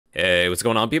Hey, what's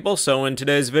going on, people? So in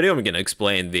today's video, I'm going to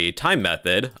explain the time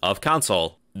method of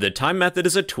console. The time method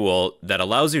is a tool that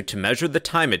allows you to measure the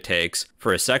time it takes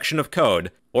for a section of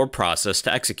code or process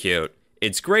to execute.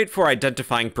 It's great for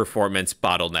identifying performance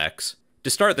bottlenecks. To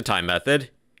start the time method,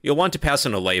 you'll want to pass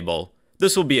in a label.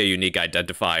 This will be a unique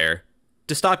identifier.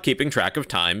 To stop keeping track of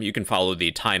time, you can follow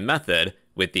the time method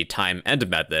with the time end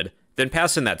method, then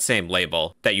pass in that same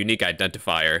label, that unique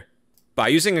identifier. By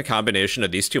using a combination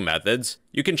of these two methods,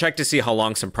 you can check to see how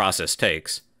long some process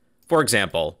takes. For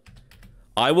example,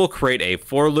 I will create a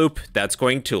for loop that's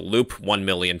going to loop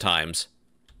 1,000,000 times.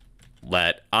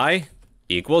 Let I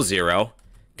equal 0.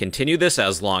 Continue this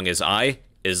as long as I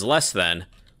is less than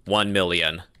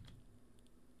 1,000,000.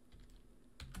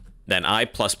 Then I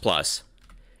plus plus.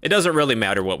 It doesn't really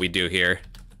matter what we do here.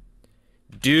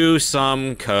 Do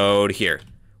some code here.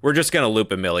 We're just going to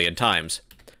loop 1,000,000 times.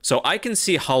 So I can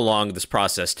see how long this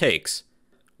process takes.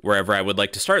 Wherever I would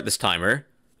like to start this timer,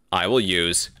 I will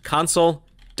use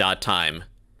console.time.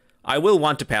 I will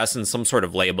want to pass in some sort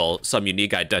of label, some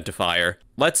unique identifier.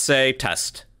 Let's say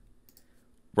test.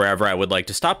 Wherever I would like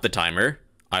to stop the timer,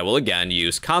 I will again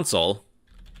use console,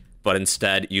 but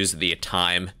instead use the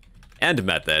time end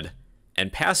method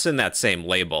and pass in that same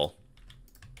label.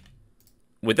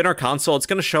 Within our console, it's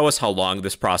going to show us how long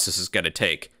this process is going to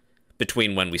take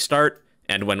between when we start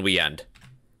and when we end.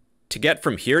 To get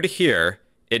from here to here,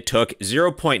 it took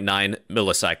 0.9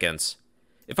 milliseconds.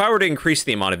 If I were to increase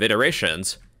the amount of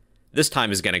iterations, this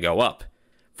time is going to go up.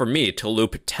 For me to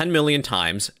loop 10,000,000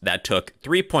 times, that took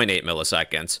 3.8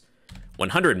 milliseconds.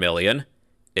 100 million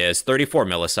is 34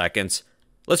 milliseconds.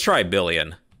 Let's try a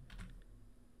billion.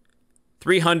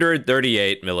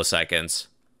 338 milliseconds.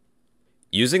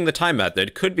 Using the time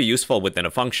method could be useful within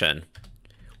a function.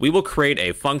 We will create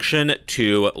a function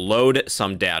to load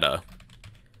some data.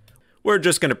 We're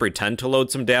just going to pretend to load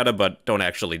some data, but don't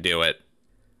actually do it.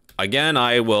 Again,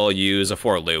 I will use a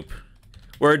for loop.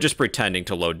 We're just pretending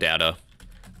to load data.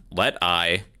 Let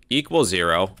I equal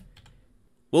 0.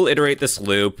 We'll iterate this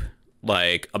loop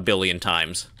like 1,000,000,000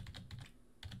 times.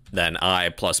 Then I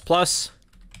plus plus.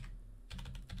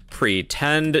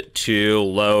 Pretend to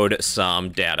load some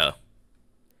data.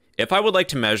 If I would like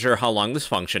to measure how long this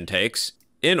function takes,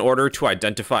 in order to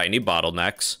identify any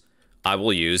bottlenecks, I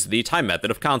will use the time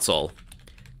method of console.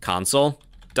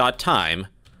 Console.time.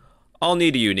 I'll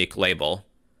need a unique label.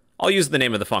 I'll use the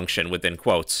name of the function within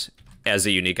quotes as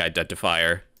a unique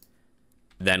identifier.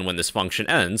 Then when this function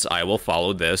ends, I will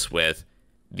follow this with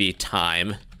the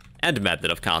time end method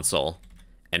of console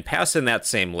and pass in that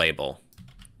same label.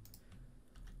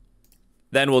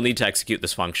 Then we'll need to execute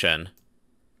this function.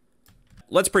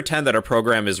 Let's pretend that our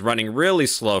program is running really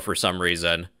slow for some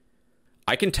reason.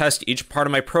 I can test each part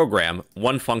of my program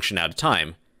one function at a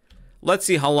time. Let's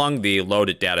see how long the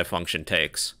loaded data function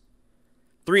takes.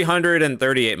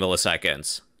 338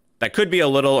 milliseconds. That could be a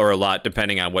little or a lot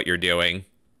depending on what you're doing.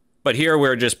 But here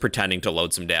we're just pretending to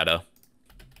load some data.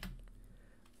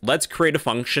 Let's create a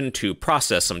function to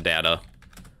process some data.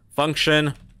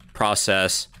 Function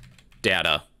process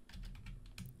data.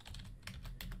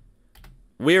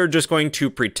 We're just going to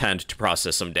pretend to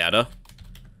process some data.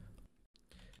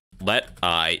 Let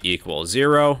I equal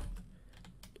 0.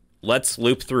 Let's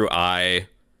loop through I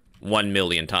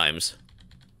 1,000,000 times.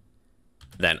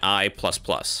 Then I plus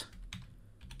plus.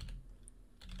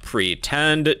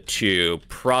 Pretend to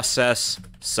process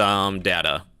some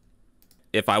data.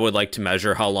 If I would like to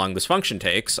measure how long this function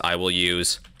takes, I will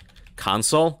use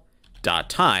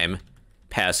console.time,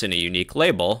 pass in a unique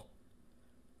label,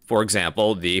 for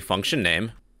example, the function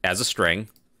name as a string.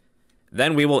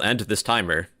 Then we will end this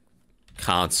timer.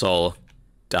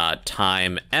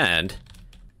 Console.timeEnd,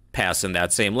 pass in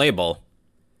that same label.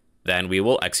 Then we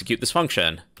will execute this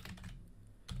function.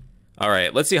 All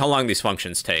right, let's see how long these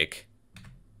functions take.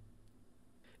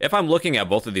 If I'm looking at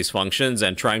both of these functions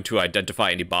and trying to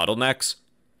identify any bottlenecks,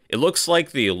 it looks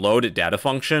like the load data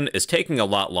function is taking a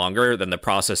lot longer than the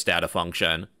process data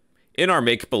function. In our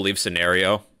make-believe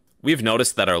scenario, we've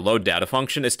noticed that our load data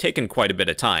function is taking quite a bit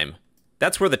of time.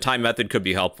 That's where the time method could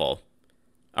be helpful.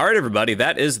 All right, everybody,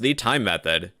 that is the time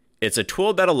method. It's a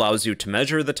tool that allows you to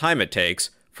measure the time it takes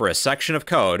for a section of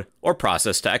code or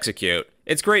process to execute.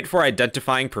 It's great for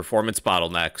identifying performance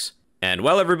bottlenecks. And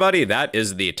well, everybody, that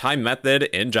is the time method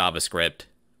in JavaScript.